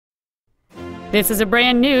This is a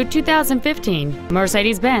brand new 2015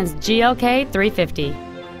 Mercedes-Benz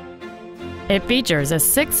GLK350. It features a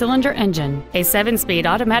 6-cylinder engine, a 7-speed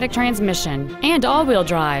automatic transmission, and all-wheel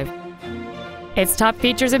drive. Its top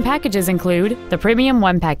features and packages include the Premium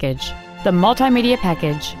One package, the Multimedia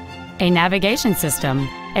package, a navigation system,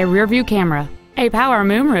 a rear-view camera, a power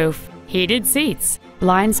moonroof, heated seats,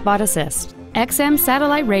 blind spot assist, XM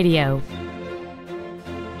satellite radio,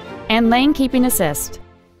 and lane keeping assist.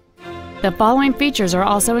 The following features are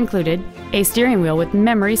also included: a steering wheel with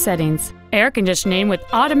memory settings, air conditioning with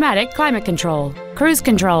automatic climate control, cruise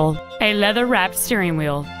control, a leather-wrapped steering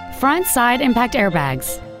wheel, front side impact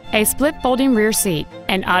airbags, a split folding rear seat,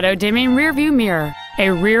 an auto-dimming rear-view mirror,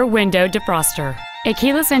 a rear window defroster, a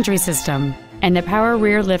keyless entry system, and the power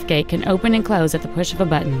rear liftgate can open and close at the push of a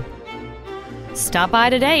button. Stop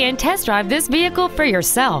by today and test drive this vehicle for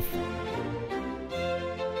yourself.